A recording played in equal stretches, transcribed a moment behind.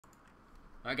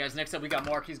All right, guys. Next up, we got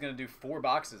Mark. He's going to do 4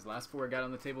 boxes. Last 4 I got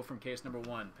on the table from case number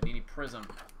 1. Panini Prizm.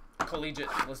 Collegiate.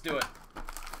 Let's do it.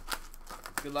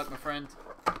 Good luck, my friend.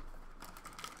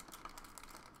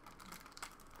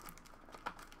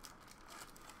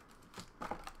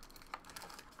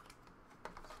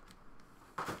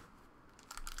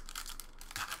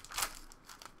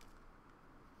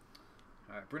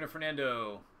 All right, Bruno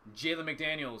Fernando, Jalen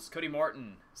McDaniels, Cody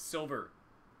Martin, silver.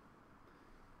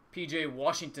 PJ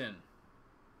Washington,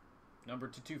 number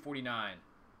to 249.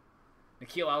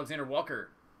 Nikhil Alexander-Walker,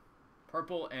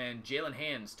 purple, and Jalen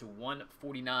Hands to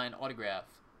 149 autograph.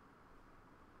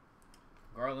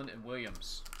 Garland and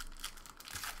Williams.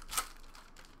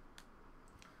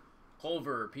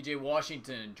 Culver, PJ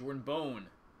Washington, Jordan Bone,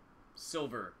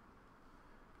 silver.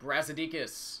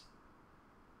 Brazadikis,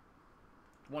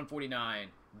 149.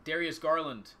 Darius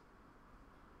Garland,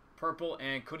 purple,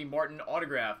 and Cody Martin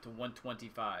autograph to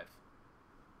 125.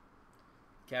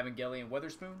 Cabangeli and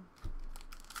Weatherspoon.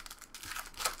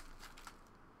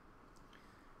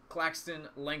 Claxton,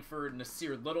 Langford,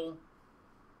 Nasir Little,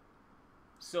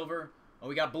 silver. Oh,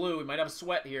 we got blue. We might have a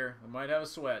sweat here. We might have a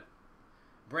sweat.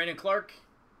 Brandon Clark,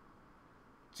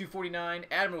 249.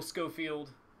 Admiral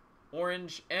Schofield,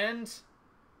 orange, and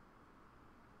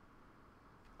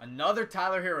another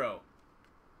Tyler Hero.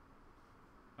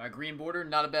 Green border,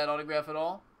 not a bad autograph at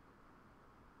all.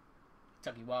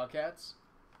 Kentucky Wildcats.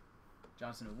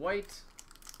 Johnson and White.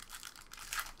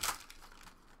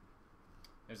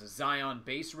 There's a Zion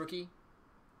base rookie.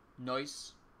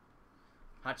 Nice.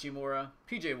 Hachimura,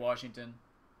 PJ Washington.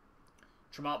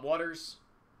 Tremont Waters,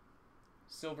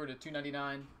 silver to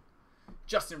 299.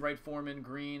 Justin Wright Foreman,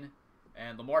 green.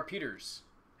 And Lamar Peters.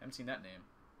 Haven't seen that name.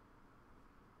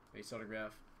 Base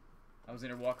autograph.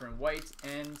 Alexander Walker in white.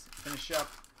 And finish up.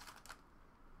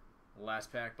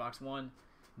 Last pack, box 1.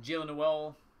 Jalen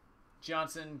Noel,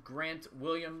 Johnson, Grant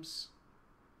Williams,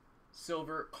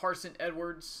 silver. Carson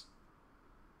Edwards,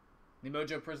 the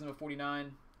Mojo Prizm of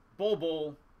 49. Bull,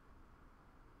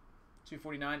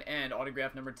 249. And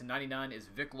autograph number to 99 is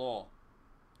Vic Law,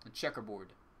 the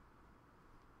checkerboard.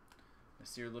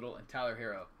 Nasir Little and Tyler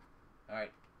Hero. All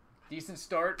right, decent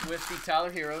start with the Tyler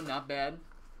Hero. Not bad.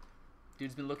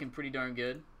 Dude's been looking pretty darn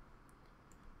good.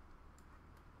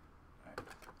 All right.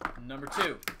 Number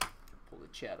 2. Pull the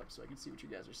chat up so I can see what you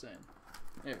guys are saying.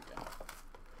 There we go.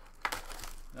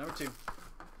 Number 2.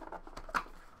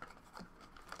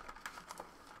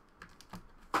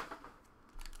 All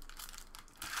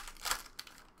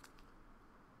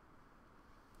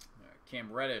right.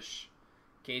 Cam Reddish,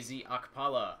 KZ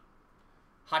Akpala,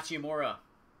 Hachimura,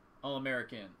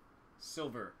 All-American,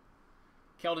 silver.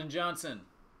 Keldon Johnson,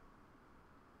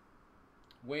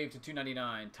 wave to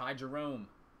 299. Ty Jerome.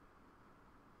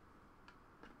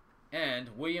 And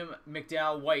William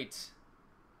McDowell White,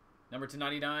 number to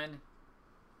 99.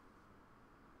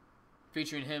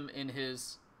 Featuring him in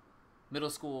his middle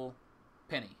school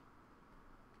penny.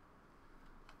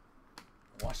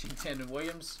 Washington and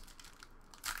Williams.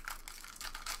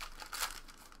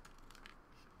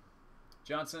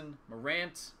 Johnson,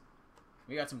 Morant.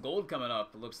 We got some gold coming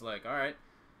up, it looks like. All right.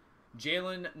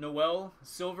 Jalen Noel,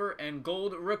 silver, and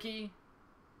gold rookie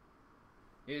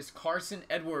is Carson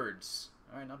Edwards.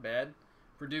 All right, not bad.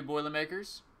 Purdue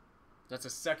Boilermakers. That's a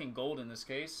second gold in this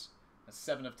case. That's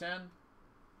 7 of 10. All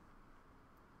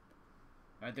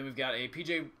right, then we've got a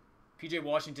PJ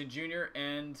Washington Jr.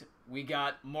 and we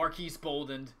got Marquise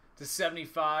Bolden to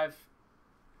 75.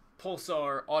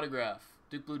 Pulsar autograph.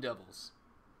 Duke Blue Devils.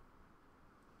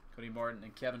 Cody Martin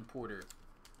and Kevin Porter.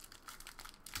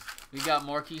 We got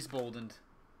Marquise Bolden.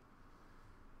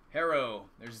 Harrow.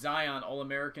 There's Zion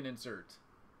All-American insert.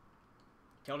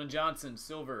 Keldon Johnson,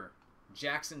 silver.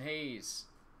 Jackson Hayes,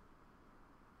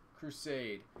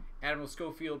 Crusade. Admiral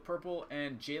Schofield, purple.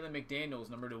 And Jalen McDaniels,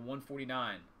 number to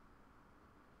 149.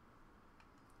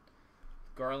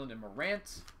 Garland and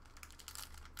Morant.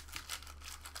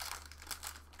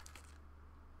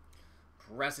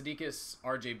 Brazadikis,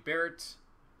 RJ Barrett.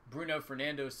 Bruno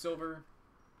Fernando, silver.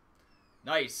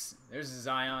 Nice. There's a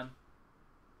Zion.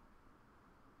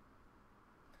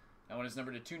 That one is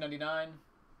numbered to 299.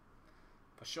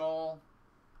 Pashal.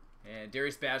 And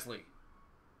Darius Bazley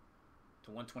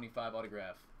to 125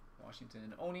 autograph. Washington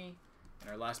and Oni. And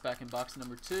our last back in box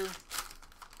number 2.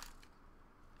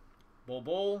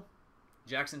 Bull.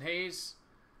 Jackson Hayes.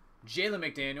 Jalen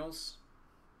McDaniels.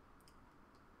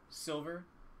 Silver.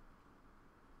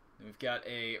 Then we've got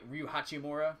a Ryu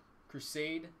Hachimura.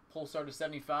 Crusade. Pulsar to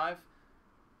 75.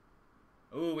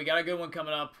 Ooh, we got a good one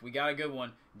coming up. We got a good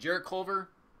one. Jarrett Culver.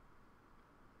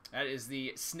 That is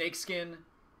the snakeskin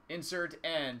insert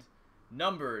and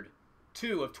numbered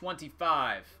 2 of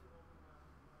 25.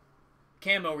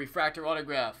 Camo refractor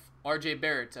autograph. RJ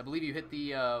Barrett. I believe you hit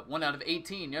the 1 out of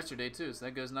 18 yesterday too, so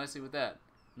that goes nicely with that.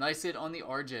 Nice hit on the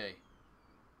RJ.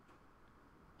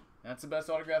 That's the best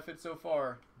autograph hit so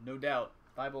far, no doubt.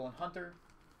 Thibault and Hunter.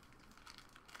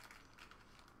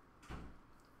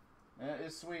 That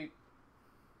is sweet.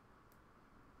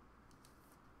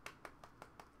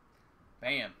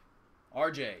 Bam.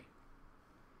 RJ.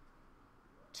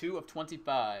 2 of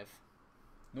 25.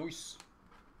 Nice.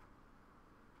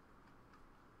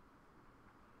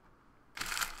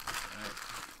 Alright.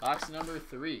 Box number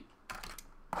 3.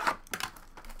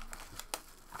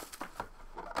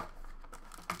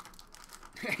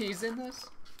 He's in this?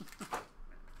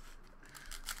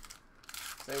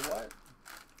 Say what?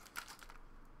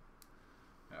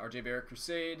 RJ Barrett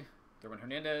Crusade. Derwin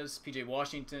Hernandez. PJ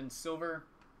Washington Silver.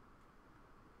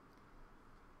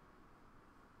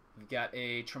 We've got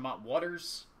a Tremont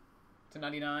Waters to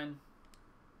 99.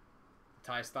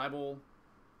 Ty Thibault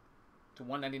to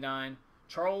 199.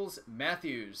 Charles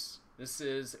Matthews. This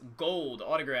is gold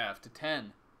autograph to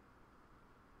 10.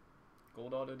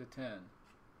 Gold auto to 10.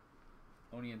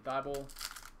 Oni and Thibault.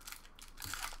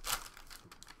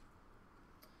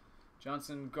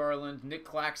 Johnson, Garland, Nick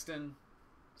Claxton,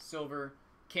 silver.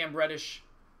 Cam Reddish,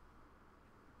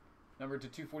 number to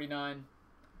 249.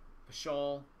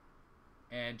 Paschal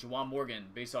and Juwan Morgan,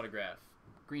 base autograph.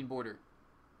 Green border.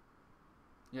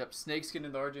 Yep, Snakeskin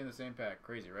and the RJ in the same pack.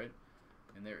 Crazy, right?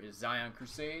 And there is Zion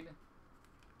Crusade.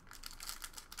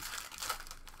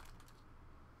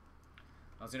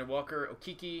 Alexander Walker,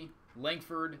 Okiki,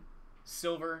 Langford,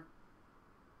 silver.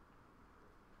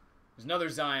 There's another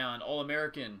Zion,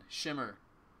 All-American, Shimmer.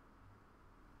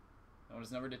 That one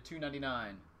is numbered to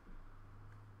 299.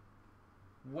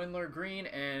 Windler Green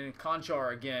and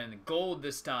Conchar again. Gold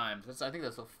this time. I think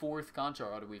that's the 4th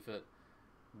Conchar auto we've hit.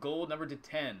 Gold numbered to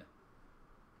 10.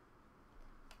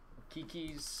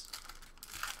 Kiki's.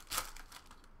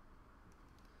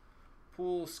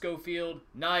 Poole, Schofield.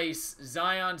 Nice.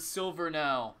 Zion silver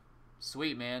now.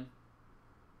 Sweet, man.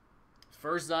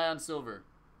 First Zion silver.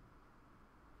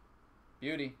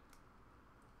 Beauty.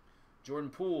 Jordan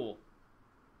Poole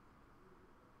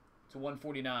to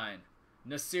 149.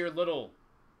 Nasir Little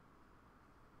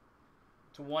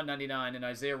to 199. And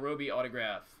Isaiah Roby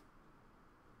autograph.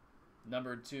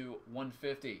 Numbered to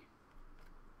 150.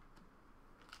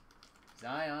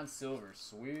 Zion silver.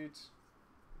 Sweet.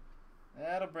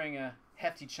 That'll bring a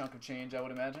hefty chunk of change, I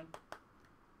would imagine.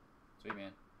 Sweet,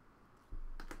 man.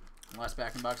 Last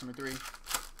pack in box number 3.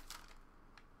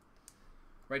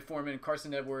 Wright Foreman,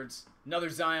 Carson Edwards. Another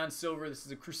Zion silver. This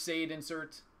is a Crusade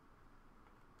insert.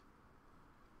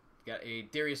 Got a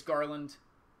Darius Garland.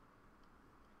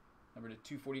 Number to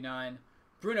 249.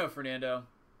 Bruno Fernando.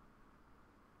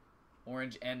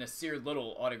 Orange and Nasir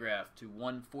Little autograph to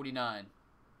 149.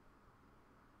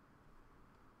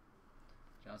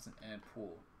 Johnson and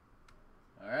Poole.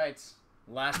 Alright.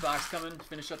 Last box coming to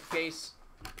finish up the case.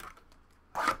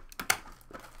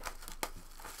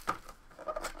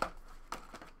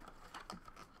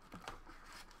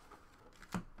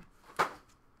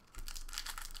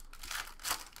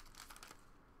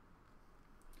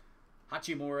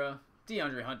 Hachimura,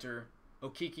 DeAndre Hunter,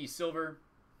 Okiki silver,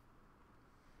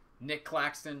 Nick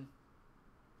Claxton,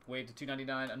 wave to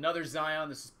 299. Another Zion.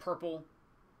 This is purple.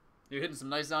 You're hitting some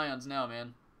nice Zions now,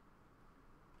 man.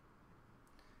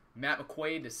 Matt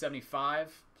McQuaid to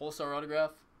 75. Pulsar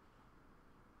autograph.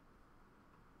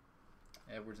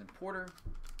 Edwards and Porter.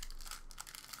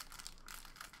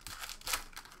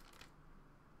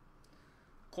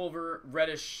 Culver,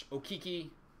 Reddish, Okiki.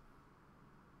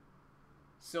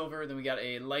 Silver. Then we got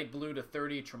a light blue to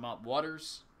 30. Tremont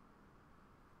Waters.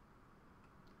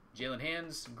 Jalen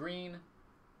Hands, green.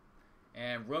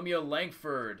 And Romeo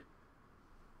Langford.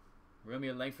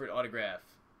 Romeo Langford autograph.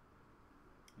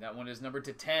 That one is numbered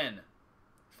to 10.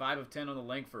 5 of 10 on the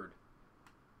Langford.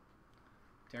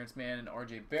 Terrence Mann and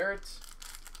RJ Barrett.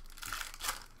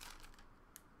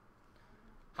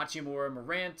 Hachimura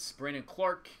Morant. Brandon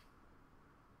Clark.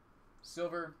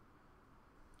 Silver.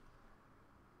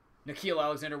 Nikhil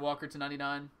Alexander Walker to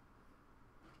 99.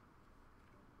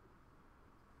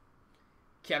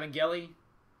 Kevin Gelly.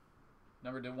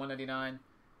 Numbered to 199.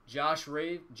 Josh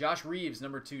Reeves,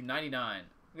 number 299.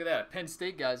 Look at that. Penn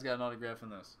State guy's got an autograph in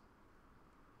this.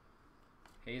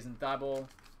 Hayes and Thibault.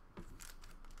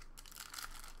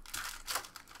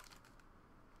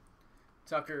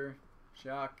 Tucker,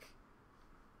 Shock.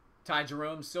 Ty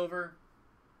Jerome, silver.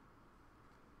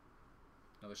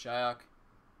 Another Shyok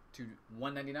to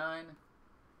 199.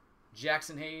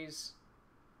 Jackson Hayes.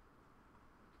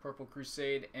 Purple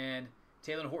Crusade. And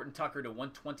Taylor Horton Tucker to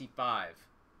 125.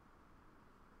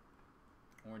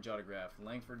 Orange autograph.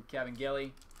 Langford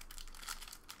Cabangeli.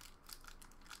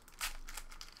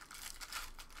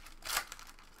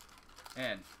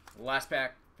 And last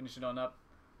pack, finish it on up.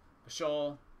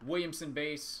 Paschal, Williamson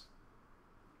base.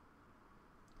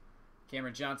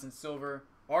 Cameron Johnson silver.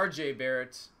 RJ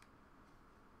Barrett.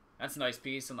 That's a nice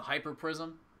piece on the Hyper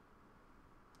Prizm.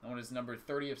 That one is number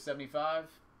 30 of 75.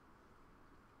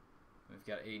 We've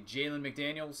got a Jalen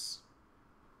McDaniels.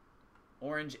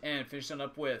 Orange, and finish on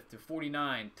up with to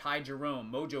 49. Ty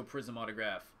Jerome, Mojo Prizm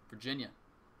autograph. Virginia.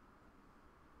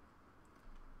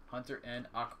 Hunter and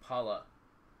Akpala.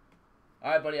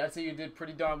 Alright, buddy. I'd say you did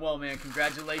pretty darn well, man.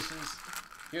 Congratulations.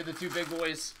 Here are the two big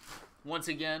boys. Once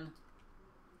again.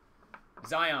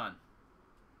 Zion.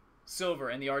 Silver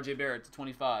and the RJ Barrett to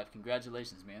 25.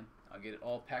 Congratulations, man. I'll get it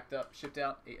all packed up, shipped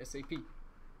out ASAP.